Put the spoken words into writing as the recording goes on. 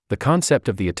The concept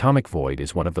of the atomic void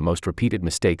is one of the most repeated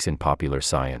mistakes in popular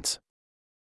science.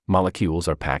 Molecules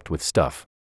are packed with stuff.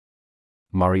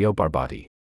 Mario Barbotti.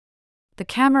 The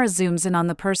camera zooms in on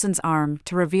the person's arm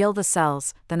to reveal the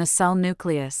cells, then a cell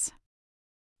nucleus.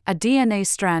 A DNA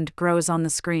strand grows on the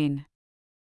screen.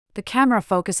 The camera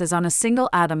focuses on a single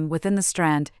atom within the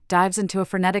strand, dives into a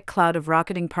frenetic cloud of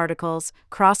rocketing particles,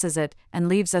 crosses it, and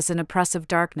leaves us in oppressive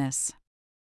darkness.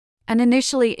 An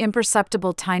initially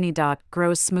imperceptible tiny dot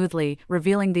grows smoothly,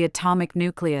 revealing the atomic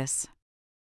nucleus.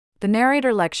 The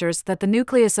narrator lectures that the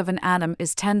nucleus of an atom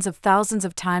is tens of thousands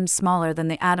of times smaller than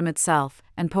the atom itself,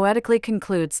 and poetically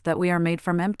concludes that we are made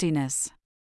from emptiness.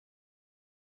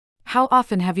 How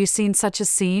often have you seen such a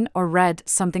scene or read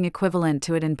something equivalent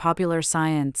to it in popular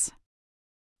science?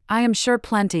 I am sure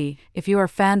plenty, if you are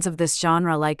fans of this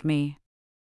genre like me.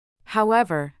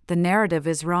 However, the narrative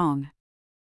is wrong.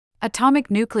 Atomic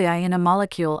nuclei in a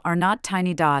molecule are not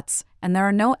tiny dots, and there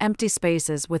are no empty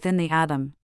spaces within the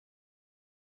atom.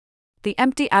 The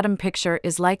empty atom picture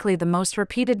is likely the most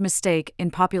repeated mistake in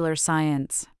popular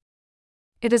science.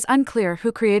 It is unclear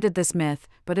who created this myth,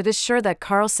 but it is sure that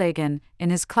Carl Sagan, in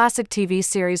his classic TV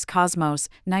series Cosmos,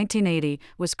 1980,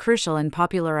 was crucial in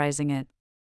popularizing it.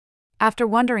 After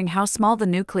wondering how small the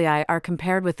nuclei are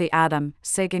compared with the atom,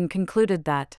 Sagan concluded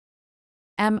that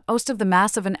most of the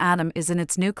mass of an atom is in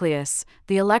its nucleus,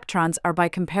 the electrons are by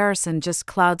comparison just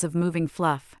clouds of moving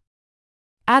fluff.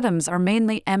 Atoms are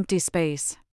mainly empty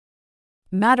space.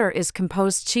 Matter is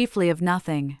composed chiefly of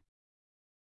nothing.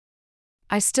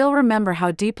 I still remember how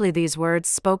deeply these words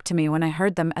spoke to me when I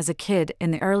heard them as a kid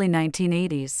in the early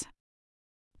 1980s.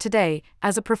 Today,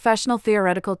 as a professional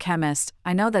theoretical chemist,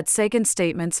 I know that Sagan's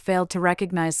statements failed to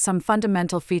recognize some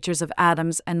fundamental features of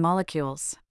atoms and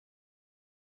molecules.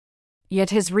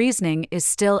 Yet his reasoning is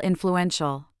still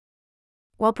influential.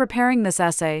 While preparing this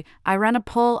essay, I ran a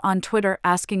poll on Twitter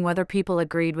asking whether people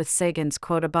agreed with Sagan's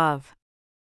quote above.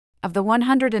 Of the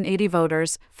 180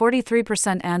 voters,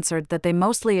 43% answered that they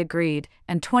mostly agreed,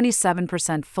 and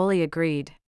 27% fully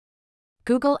agreed.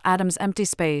 Google atoms empty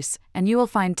space, and you will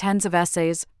find tens of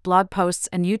essays, blog posts,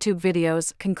 and YouTube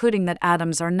videos concluding that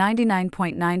atoms are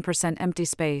 99.9% empty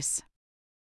space.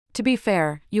 To be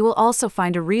fair, you will also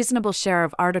find a reasonable share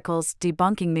of articles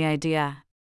debunking the idea.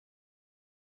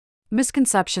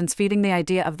 Misconceptions feeding the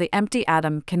idea of the empty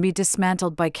atom can be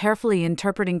dismantled by carefully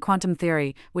interpreting quantum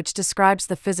theory, which describes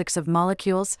the physics of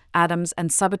molecules, atoms, and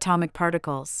subatomic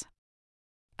particles.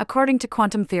 According to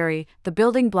quantum theory, the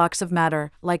building blocks of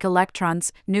matter, like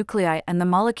electrons, nuclei, and the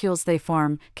molecules they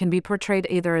form, can be portrayed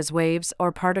either as waves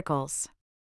or particles.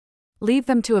 Leave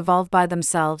them to evolve by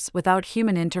themselves without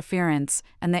human interference,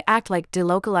 and they act like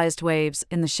delocalized waves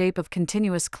in the shape of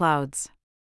continuous clouds.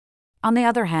 On the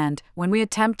other hand, when we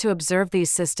attempt to observe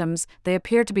these systems, they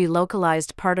appear to be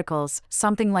localized particles,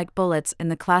 something like bullets in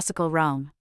the classical realm.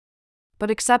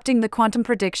 But accepting the quantum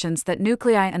predictions that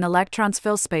nuclei and electrons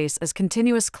fill space as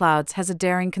continuous clouds has a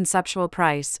daring conceptual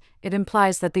price. It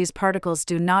implies that these particles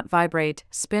do not vibrate,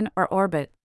 spin, or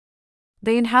orbit.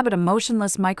 They inhabit a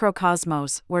motionless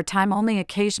microcosmos where time only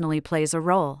occasionally plays a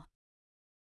role.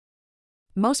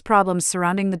 Most problems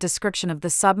surrounding the description of the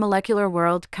submolecular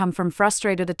world come from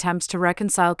frustrated attempts to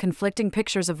reconcile conflicting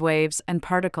pictures of waves and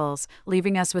particles,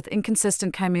 leaving us with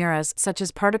inconsistent chimeras such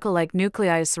as particle-like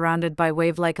nuclei surrounded by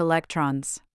wave-like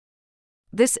electrons.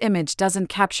 This image doesn't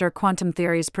capture quantum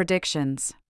theory's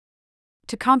predictions.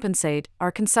 To compensate,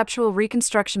 our conceptual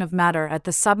reconstruction of matter at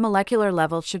the submolecular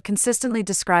level should consistently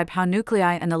describe how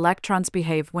nuclei and electrons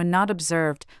behave when not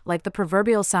observed, like the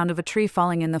proverbial sound of a tree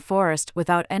falling in the forest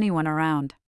without anyone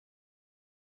around.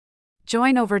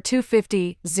 Join over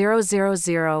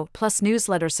 250,000 plus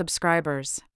newsletter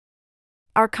subscribers.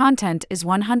 Our content is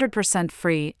 100%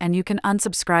 free and you can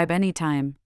unsubscribe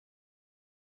anytime.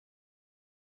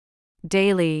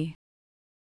 Daily.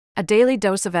 A daily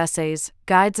dose of essays,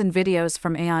 guides and videos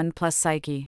from Aeon plus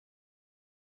Psyche.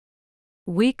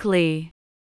 Weekly.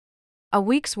 A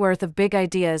week's worth of big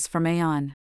ideas from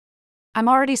Aeon. I'm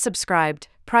already subscribed.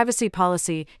 Privacy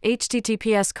policy,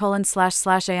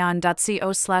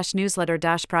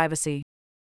 https://aeon.co/newsletter-privacy.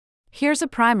 Here's a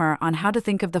primer on how to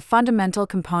think of the fundamental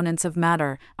components of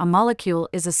matter. A molecule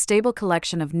is a stable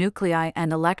collection of nuclei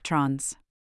and electrons.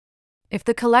 If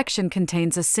the collection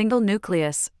contains a single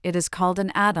nucleus, it is called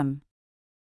an atom.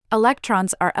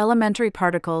 Electrons are elementary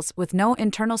particles with no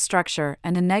internal structure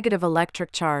and a negative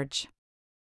electric charge.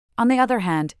 On the other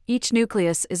hand, each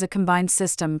nucleus is a combined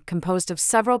system composed of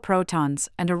several protons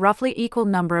and a roughly equal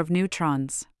number of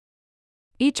neutrons.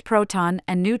 Each proton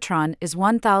and neutron is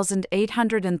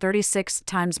 1,836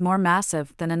 times more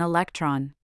massive than an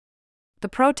electron. The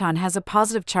proton has a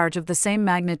positive charge of the same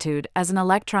magnitude as an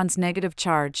electron's negative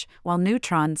charge, while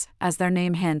neutrons, as their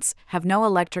name hints, have no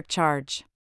electric charge.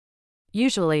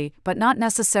 Usually, but not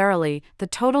necessarily, the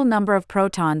total number of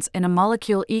protons in a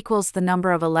molecule equals the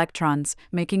number of electrons,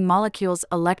 making molecules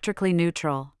electrically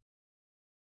neutral.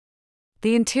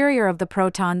 The interior of the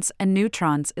protons and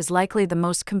neutrons is likely the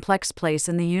most complex place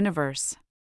in the universe.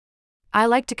 I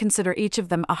like to consider each of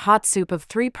them a hot soup of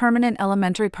three permanent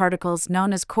elementary particles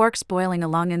known as quarks boiling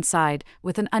along inside,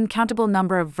 with an uncountable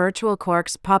number of virtual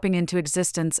quarks popping into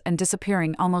existence and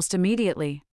disappearing almost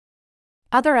immediately.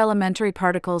 Other elementary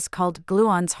particles called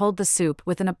gluons hold the soup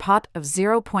within a pot of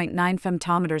 0.9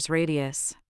 femtometers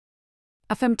radius.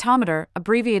 A femtometer,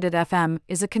 abbreviated FM,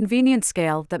 is a convenient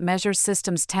scale that measures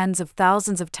systems tens of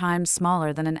thousands of times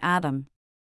smaller than an atom.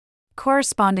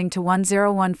 Corresponding to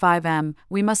 1015 m,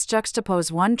 we must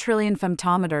juxtapose 1 trillion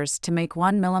femtometers to make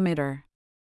 1 millimeter.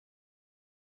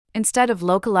 Instead of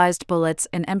localized bullets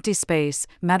in empty space,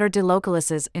 matter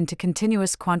delocalizes into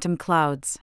continuous quantum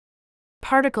clouds.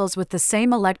 Particles with the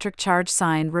same electric charge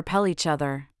sign repel each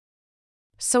other.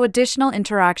 So additional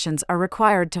interactions are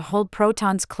required to hold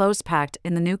protons close-packed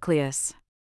in the nucleus.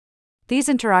 These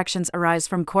interactions arise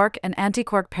from quark and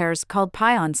antiquark pairs called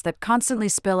pions that constantly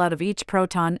spill out of each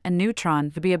proton and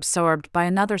neutron to be absorbed by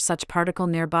another such particle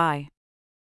nearby.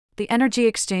 The energy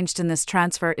exchanged in this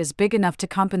transfer is big enough to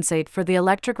compensate for the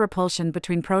electric repulsion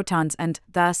between protons and,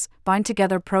 thus, bind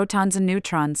together protons and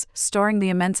neutrons, storing the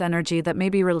immense energy that may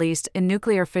be released in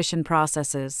nuclear fission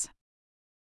processes.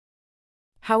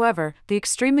 However, the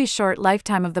extremely short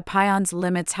lifetime of the pions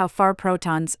limits how far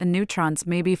protons and neutrons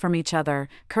may be from each other,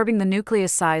 curbing the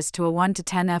nucleus size to a 1 to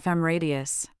 10 FM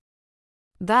radius.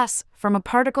 Thus, from a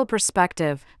particle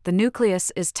perspective, the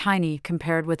nucleus is tiny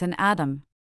compared with an atom.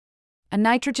 A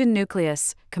nitrogen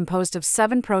nucleus, composed of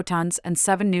 7 protons and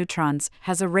 7 neutrons,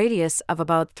 has a radius of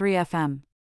about 3 FM.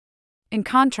 In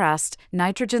contrast,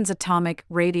 nitrogen's atomic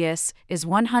radius is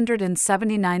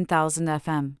 179,000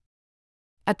 FM.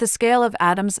 At the scale of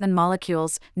atoms and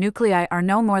molecules, nuclei are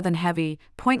no more than heavy,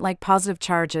 point-like positive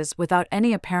charges without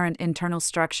any apparent internal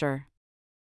structure.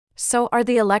 So are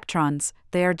the electrons,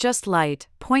 they are just light,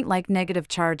 point-like negative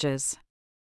charges.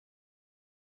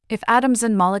 If atoms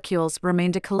and molecules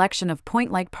remained a collection of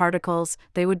point-like particles,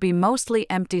 they would be mostly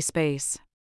empty space.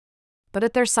 But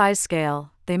at their size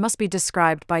scale, they must be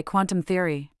described by quantum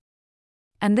theory.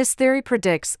 And this theory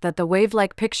predicts that the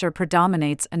wave-like picture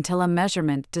predominates until a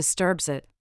measurement disturbs it.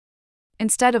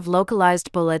 Instead of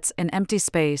localized bullets in empty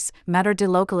space, matter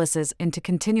delocalizes into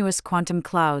continuous quantum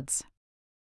clouds.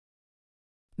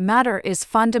 Matter is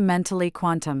fundamentally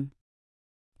quantum.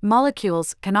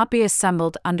 Molecules cannot be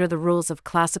assembled under the rules of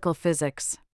classical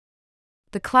physics.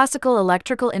 The classical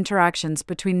electrical interactions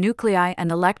between nuclei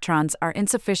and electrons are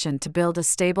insufficient to build a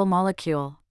stable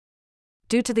molecule.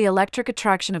 Due to the electric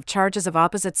attraction of charges of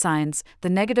opposite signs, the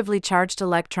negatively charged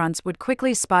electrons would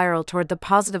quickly spiral toward the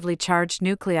positively charged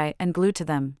nuclei and glue to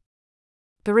them.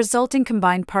 The resulting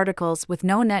combined particles with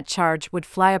no net charge would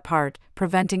fly apart,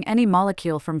 preventing any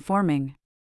molecule from forming.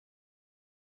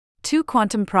 2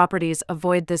 quantum properties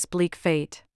avoid this bleak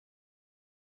fate.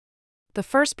 The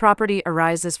first property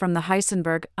arises from the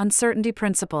Heisenberg uncertainty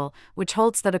principle, which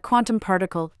holds that a quantum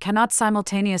particle cannot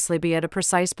simultaneously be at a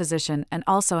precise position and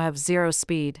also have zero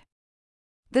speed.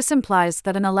 This implies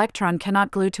that an electron cannot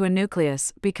glue to a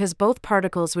nucleus because both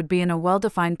particles would be in a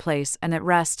well-defined place and at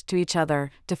rest to each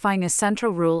other, defying a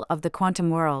central rule of the quantum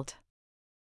world.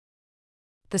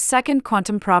 The second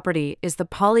quantum property is the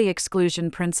Pauli exclusion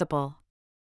principle.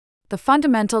 The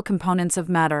fundamental components of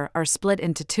matter are split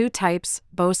into 2 types,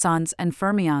 bosons and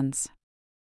fermions.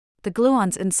 The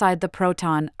gluons inside the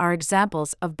proton are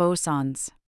examples of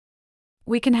bosons.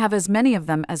 We can have as many of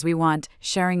them as we want,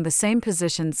 sharing the same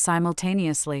positions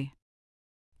simultaneously.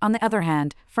 On the other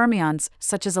hand, fermions,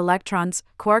 such as electrons,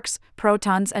 quarks,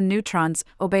 protons and neutrons,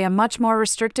 obey a much more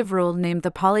restrictive rule named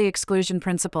the Pauli exclusion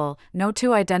principle. No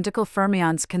 2 identical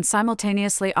fermions can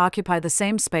simultaneously occupy the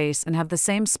same space and have the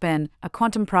same spin, a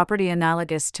quantum property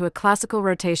analogous to a classical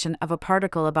rotation of a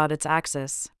particle about its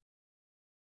axis.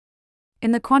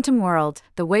 In the quantum world,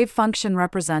 the wave function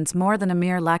represents more than a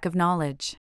mere lack of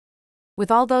knowledge. With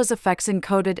all those effects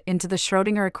encoded into the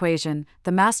Schrödinger equation,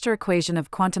 the master equation of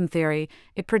quantum theory,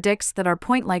 it predicts that our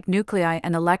point-like nuclei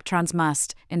and electrons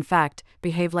must, in fact,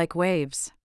 behave like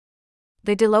waves.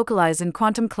 They delocalize in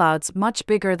quantum clouds much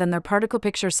bigger than their particle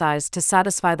picture size to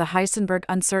satisfy the Heisenberg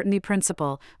uncertainty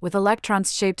principle, with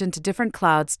electrons shaped into different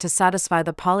clouds to satisfy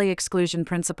the Pauli exclusion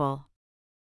principle.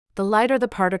 The lighter the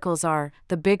particles are,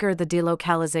 the bigger the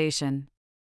delocalization.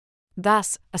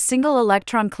 Thus, a single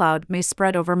electron cloud may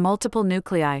spread over multiple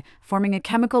nuclei, forming a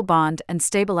chemical bond and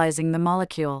stabilizing the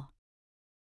molecule.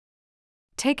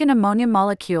 Take an ammonia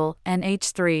molecule,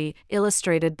 NH3,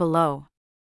 illustrated below.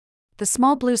 The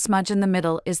small blue smudge in the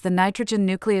middle is the nitrogen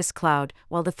nucleus cloud,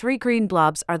 while the 3 green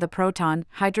blobs are the proton,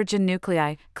 hydrogen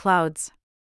nuclei, clouds.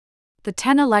 The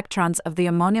 10 electrons of the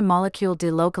ammonia molecule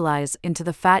delocalize into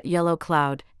the fat yellow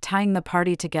cloud, tying the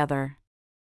party together.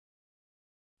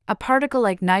 A particle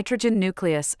like nitrogen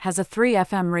nucleus has a 3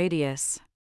 fm radius.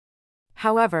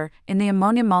 However, in the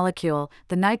ammonia molecule,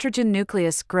 the nitrogen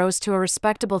nucleus grows to a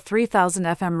respectable 3000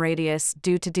 fm radius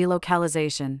due to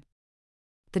delocalization.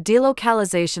 The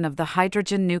delocalization of the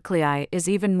hydrogen nuclei is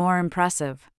even more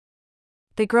impressive.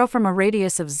 They grow from a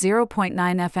radius of 0.9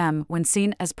 fm when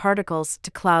seen as particles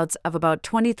to clouds of about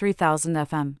 23,000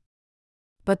 fm.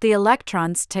 But the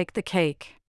electrons take the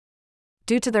cake.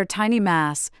 Due to their tiny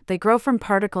mass, they grow from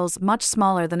particles much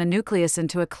smaller than a nucleus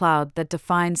into a cloud that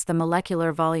defines the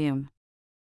molecular volume.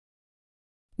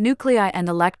 Nuclei and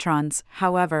electrons,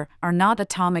 however, are not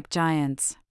atomic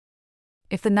giants.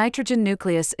 If the nitrogen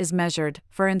nucleus is measured,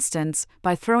 for instance,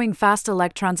 by throwing fast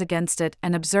electrons against it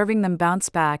and observing them bounce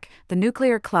back, the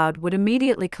nuclear cloud would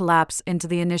immediately collapse into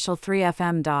the initial 3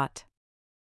 fm dot.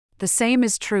 The same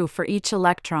is true for each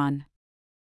electron.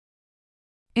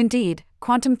 Indeed,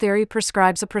 quantum theory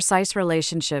prescribes a precise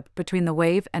relationship between the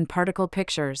wave and particle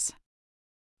pictures.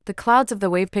 The clouds of the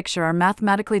wave picture are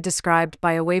mathematically described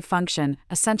by a wave function,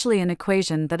 essentially an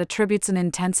equation that attributes an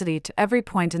intensity to every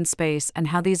point in space and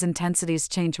how these intensities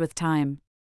change with time.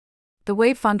 The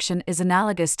wave function is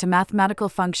analogous to mathematical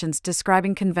functions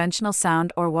describing conventional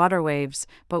sound or water waves,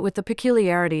 but with the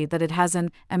peculiarity that it has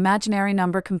an imaginary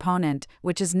number component,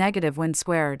 which is negative when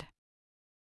squared.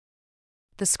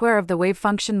 The square of the wave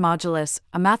function modulus,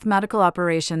 a mathematical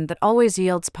operation that always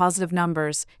yields positive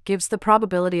numbers, gives the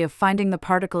probability of finding the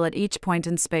particle at each point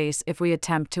in space if we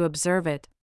attempt to observe it.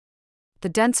 The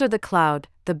denser the cloud,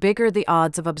 the bigger the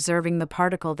odds of observing the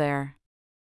particle there.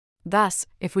 Thus,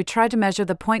 if we try to measure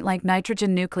the point-like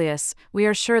nitrogen nucleus, we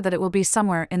are sure that it will be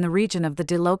somewhere in the region of the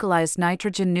delocalized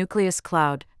nitrogen nucleus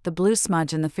cloud, the blue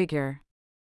smudge in the figure.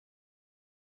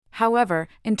 However,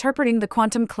 interpreting the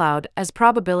quantum cloud as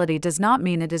probability does not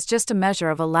mean it is just a measure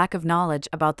of a lack of knowledge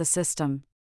about the system.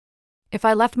 If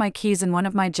I left my keys in one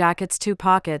of my jacket's 2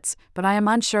 pockets, but I am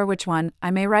unsure which one,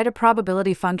 I may write a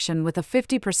probability function with a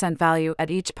 50% value at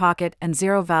each pocket and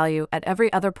 0 value at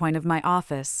every other point of my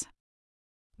office.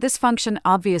 This function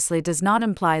obviously does not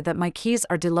imply that my keys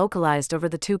are delocalized over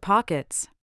the 2 pockets.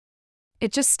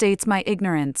 It just states my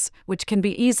ignorance, which can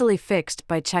be easily fixed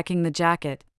by checking the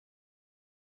jacket.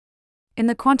 In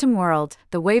the quantum world,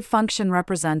 the wave function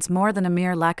represents more than a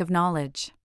mere lack of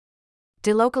knowledge.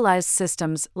 Delocalized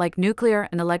systems, like nuclear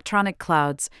and electronic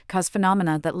clouds, cause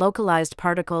phenomena that localized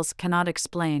particles cannot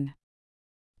explain.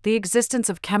 The existence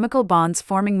of chemical bonds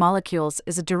forming molecules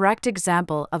is a direct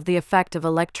example of the effect of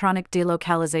electronic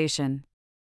delocalization.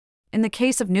 In the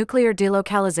case of nuclear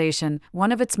delocalization,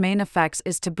 one of its main effects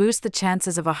is to boost the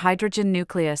chances of a hydrogen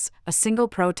nucleus, a single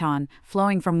proton,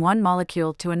 flowing from one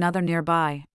molecule to another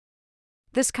nearby.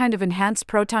 This kind of enhanced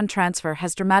proton transfer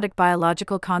has dramatic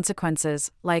biological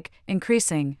consequences, like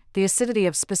increasing the acidity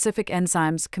of specific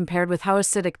enzymes compared with how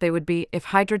acidic they would be if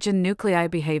hydrogen nuclei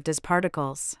behaved as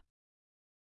particles.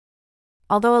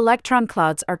 Although electron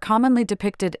clouds are commonly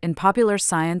depicted in popular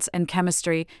science and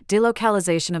chemistry,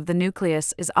 delocalization of the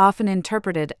nucleus is often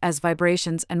interpreted as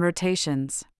vibrations and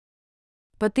rotations.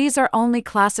 But these are only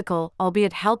classical,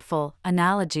 albeit helpful,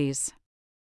 analogies.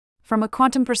 From a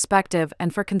quantum perspective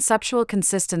and for conceptual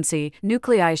consistency,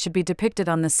 nuclei should be depicted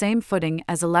on the same footing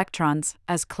as electrons,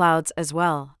 as clouds as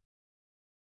well.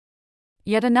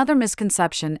 Yet another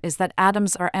misconception is that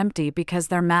atoms are empty because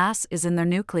their mass is in their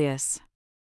nucleus.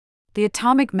 The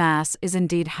atomic mass is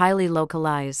indeed highly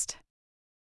localized.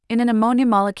 In an ammonia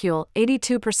molecule,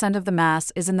 82% of the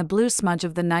mass is in the blue smudge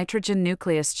of the nitrogen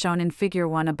nucleus shown in Figure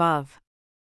 1 above.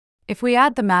 If we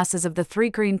add the masses of the 3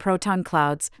 green proton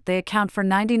clouds, they account for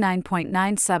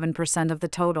 99.97% of the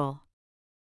total.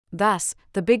 Thus,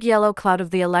 the big yellow cloud of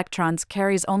the electrons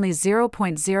carries only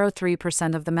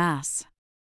 0.03% of the mass.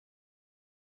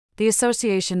 The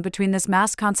association between this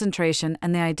mass concentration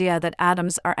and the idea that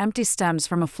atoms are empty stems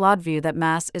from a flawed view that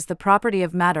mass is the property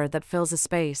of matter that fills a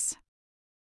space.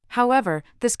 However,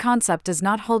 this concept does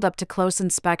not hold up to close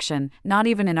inspection, not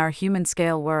even in our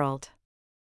human-scale world.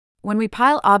 When we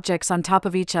pile objects on top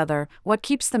of each other, what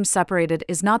keeps them separated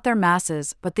is not their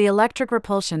masses, but the electric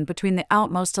repulsion between the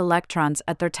outmost electrons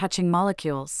at their touching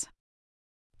molecules.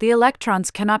 The electrons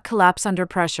cannot collapse under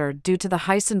pressure due to the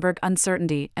Heisenberg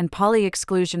uncertainty and Pauli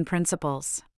exclusion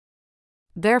principles.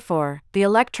 Therefore, the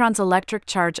electron's electric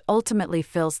charge ultimately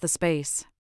fills the space.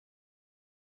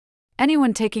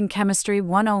 Anyone taking Chemistry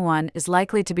 101 is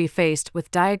likely to be faced with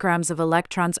diagrams of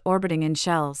electrons orbiting in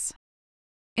shells.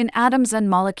 In atoms and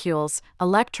molecules,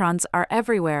 electrons are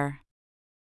everywhere.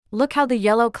 Look how the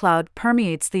yellow cloud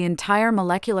permeates the entire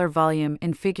molecular volume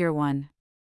in Figure 1.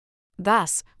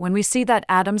 Thus, when we see that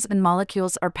atoms and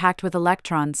molecules are packed with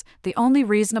electrons, the only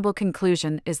reasonable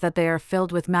conclusion is that they are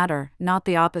filled with matter, not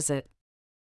the opposite.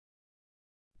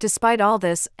 Despite all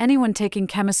this, anyone taking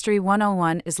Chemistry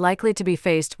 101 is likely to be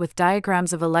faced with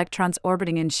diagrams of electrons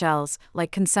orbiting in shells,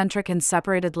 like concentric and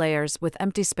separated layers with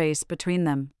empty space between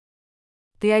them.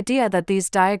 The idea that these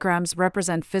diagrams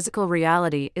represent physical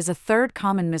reality is a third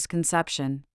common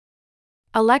misconception.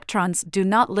 Electrons do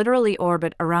not literally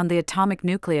orbit around the atomic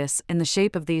nucleus in the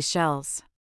shape of these shells.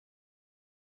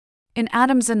 In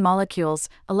atoms and molecules,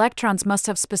 electrons must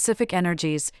have specific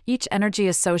energies, each energy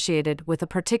associated with a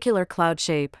particular cloud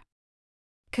shape.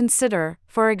 Consider,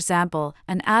 for example,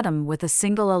 an atom with a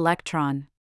single electron.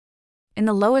 In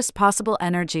the lowest possible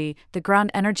energy, the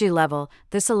ground energy level,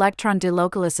 this electron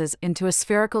delocalizes into a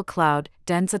spherical cloud,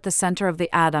 dense at the center of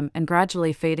the atom and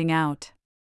gradually fading out.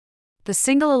 The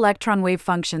single electron wave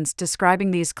functions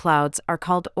describing these clouds are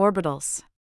called orbitals.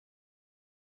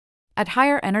 At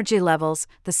higher energy levels,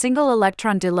 the single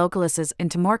electron delocalizes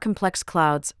into more complex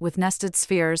clouds with nested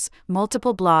spheres,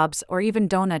 multiple blobs, or even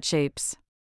donut shapes.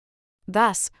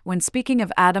 Thus, when speaking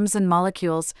of atoms and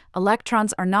molecules,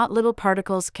 electrons are not little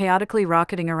particles chaotically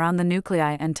rocketing around the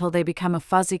nuclei until they become a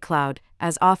fuzzy cloud,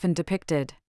 as often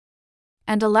depicted.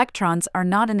 And electrons are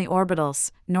not in the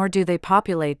orbitals, nor do they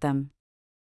populate them.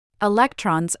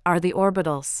 Electrons are the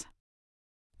orbitals.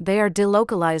 They are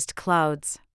delocalized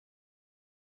clouds.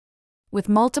 With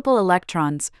multiple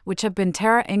electrons, which have been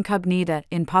terra incognita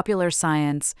in popular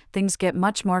science, things get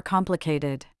much more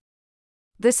complicated.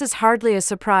 This is hardly a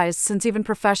surprise since even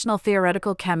professional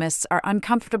theoretical chemists are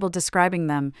uncomfortable describing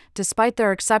them, despite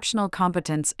their exceptional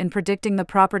competence in predicting the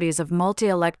properties of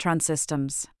multi-electron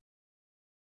systems.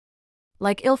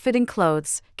 Like ill-fitting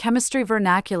clothes, chemistry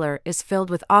vernacular is filled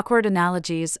with awkward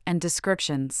analogies and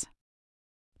descriptions.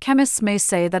 Chemists may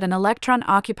say that an electron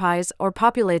occupies or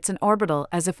populates an orbital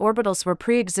as if orbitals were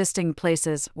pre-existing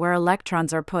places where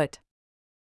electrons are put.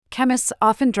 Chemists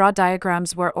often draw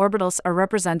diagrams where orbitals are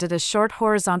represented as short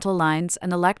horizontal lines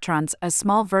and electrons as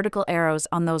small vertical arrows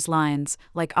on those lines,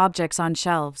 like objects on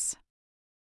shelves.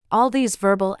 All these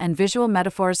verbal and visual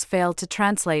metaphors fail to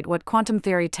translate what quantum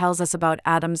theory tells us about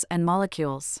atoms and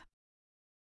molecules.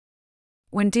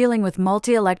 When dealing with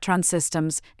multi-electron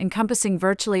systems, encompassing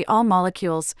virtually all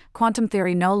molecules, quantum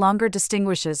theory no longer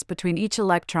distinguishes between each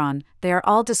electron, they are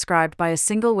all described by a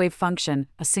single wave function,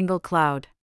 a single cloud.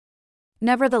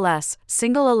 Nevertheless,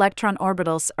 single electron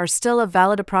orbitals are still a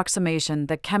valid approximation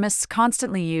that chemists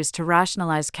constantly use to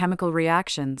rationalize chemical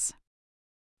reactions.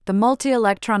 The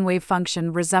multi-electron wave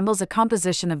function resembles a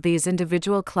composition of these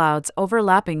individual clouds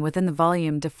overlapping within the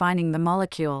volume defining the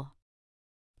molecule.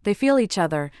 They feel each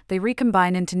other, they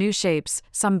recombine into new shapes,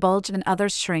 some bulge and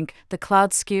others shrink, the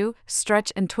clouds skew,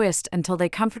 stretch and twist until they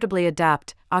comfortably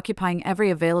adapt, occupying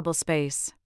every available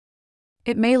space.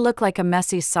 It may look like a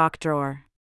messy sock drawer.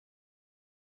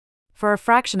 For a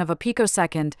fraction of a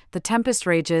picosecond, the tempest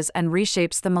rages and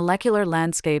reshapes the molecular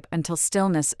landscape until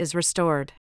stillness is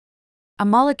restored. A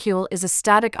molecule is a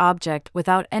static object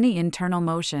without any internal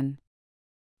motion.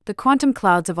 The quantum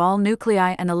clouds of all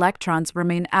nuclei and electrons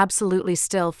remain absolutely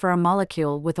still for a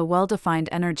molecule with a well-defined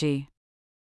energy.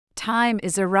 Time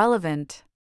is irrelevant.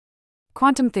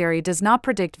 Quantum theory does not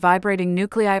predict vibrating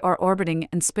nuclei or orbiting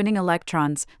and spinning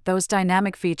electrons; those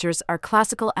dynamic features are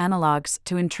classical analogues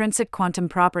to intrinsic quantum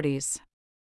properties.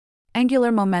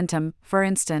 Angular momentum, for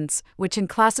instance, which in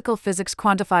classical physics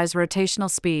quantifies rotational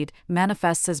speed,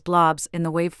 manifests as blobs in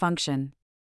the wave function.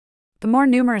 The more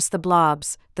numerous the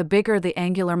blobs, the bigger the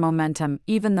angular momentum,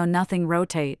 even though nothing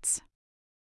rotates.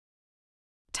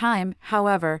 Time,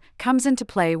 however, comes into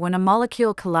play when a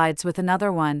molecule collides with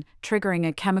another one, triggering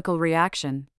a chemical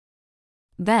reaction.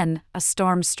 Then, a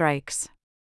storm strikes.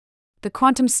 The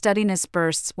quantum steadiness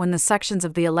bursts when the sections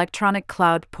of the electronic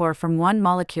cloud pour from one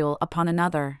molecule upon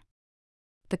another.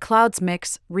 The clouds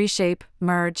mix, reshape,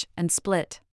 merge, and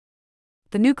split.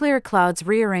 The nuclear clouds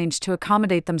rearrange to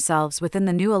accommodate themselves within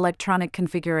the new electronic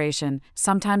configuration,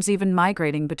 sometimes even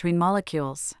migrating between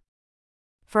molecules.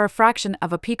 For a fraction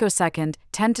of a picosecond,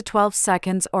 10 to 12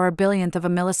 seconds or a billionth of a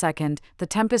millisecond, the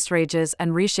tempest rages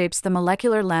and reshapes the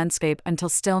molecular landscape until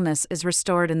stillness is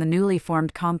restored in the newly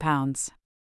formed compounds.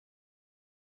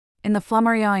 In the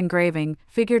Flammarion engraving,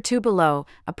 figure 2 below,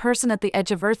 a person at the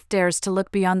edge of Earth dares to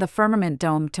look beyond the firmament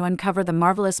dome to uncover the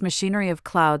marvelous machinery of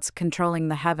clouds controlling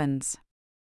the heavens.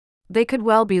 They could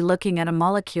well be looking at a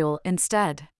molecule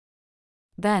instead.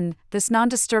 Then, this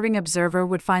non-disturbing observer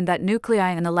would find that nuclei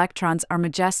and electrons are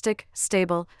majestic,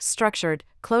 stable, structured,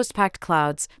 closed-packed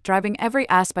clouds, driving every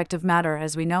aspect of matter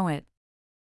as we know it.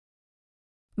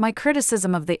 My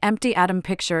criticism of the empty atom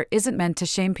picture isn't meant to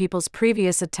shame people's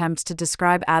previous attempts to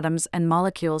describe atoms and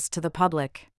molecules to the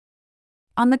public.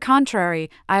 On the contrary,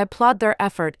 I applaud their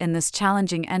effort in this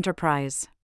challenging enterprise.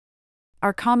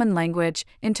 Our common language,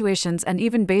 intuitions, and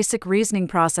even basic reasoning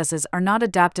processes are not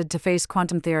adapted to face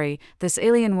quantum theory, this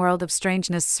alien world of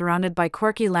strangeness surrounded by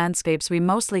quirky landscapes we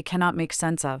mostly cannot make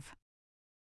sense of.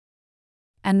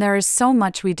 And there is so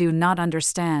much we do not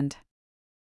understand.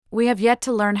 We have yet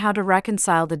to learn how to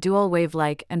reconcile the dual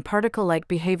wave-like and particle-like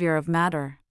behavior of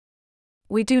matter.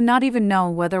 We do not even know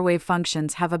whether wave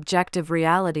functions have objective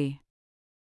reality.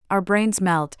 Our brains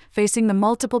melt, facing the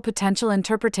multiple potential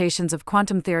interpretations of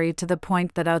quantum theory to the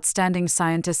point that outstanding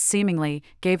scientists seemingly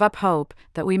gave up hope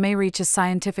that we may reach a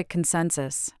scientific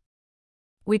consensus.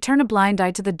 We turn a blind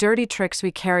eye to the dirty tricks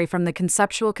we carry from the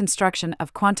conceptual construction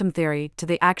of quantum theory to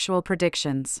the actual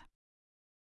predictions.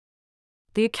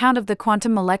 The account of the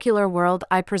quantum molecular world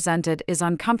I presented is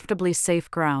on comfortably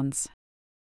safe grounds.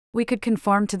 We could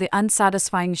conform to the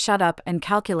unsatisfying shut up and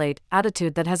calculate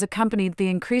attitude that has accompanied the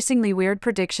increasingly weird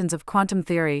predictions of quantum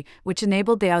theory, which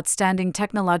enabled the outstanding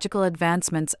technological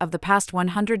advancements of the past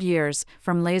 100 years,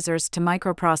 from lasers to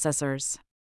microprocessors.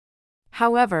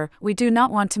 However, we do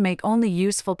not want to make only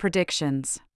useful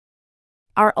predictions.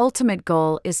 Our ultimate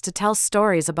goal is to tell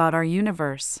stories about our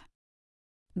universe.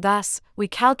 Thus, we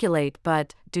calculate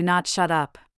but do not shut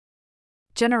up.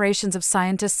 Generations of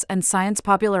scientists and science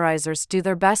popularizers do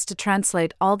their best to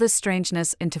translate all this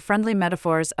strangeness into friendly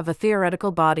metaphors of a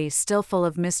theoretical body still full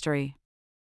of mystery.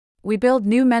 We build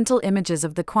new mental images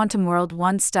of the quantum world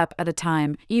one step at a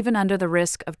time, even under the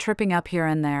risk of tripping up here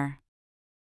and there.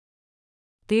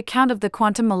 The account of the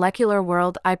quantum molecular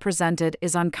world I presented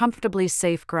is on comfortably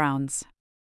safe grounds.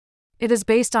 It is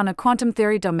based on a quantum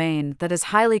theory domain that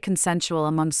is highly consensual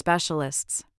among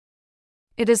specialists.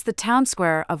 It is the town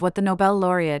square of what the Nobel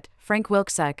laureate, Frank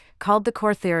Wilczek, called the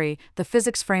core theory, the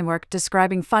physics framework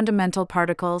describing fundamental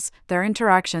particles, their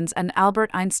interactions, and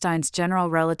Albert Einstein's general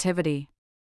relativity.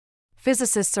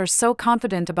 Physicists are so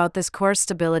confident about this core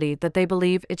stability that they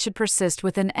believe it should persist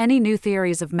within any new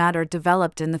theories of matter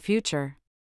developed in the future.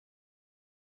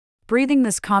 Breathing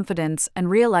this confidence and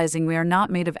realizing we are not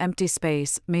made of empty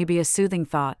space may be a soothing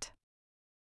thought.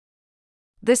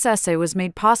 This essay was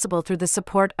made possible through the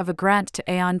support of a grant to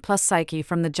Aeon plus Psyche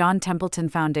from the John Templeton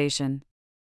Foundation.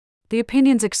 The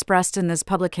opinions expressed in this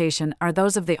publication are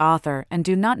those of the author and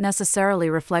do not necessarily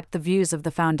reflect the views of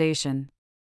the Foundation.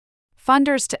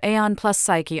 Funders to Aeon plus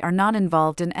Psyche are not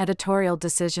involved in editorial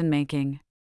decision-making.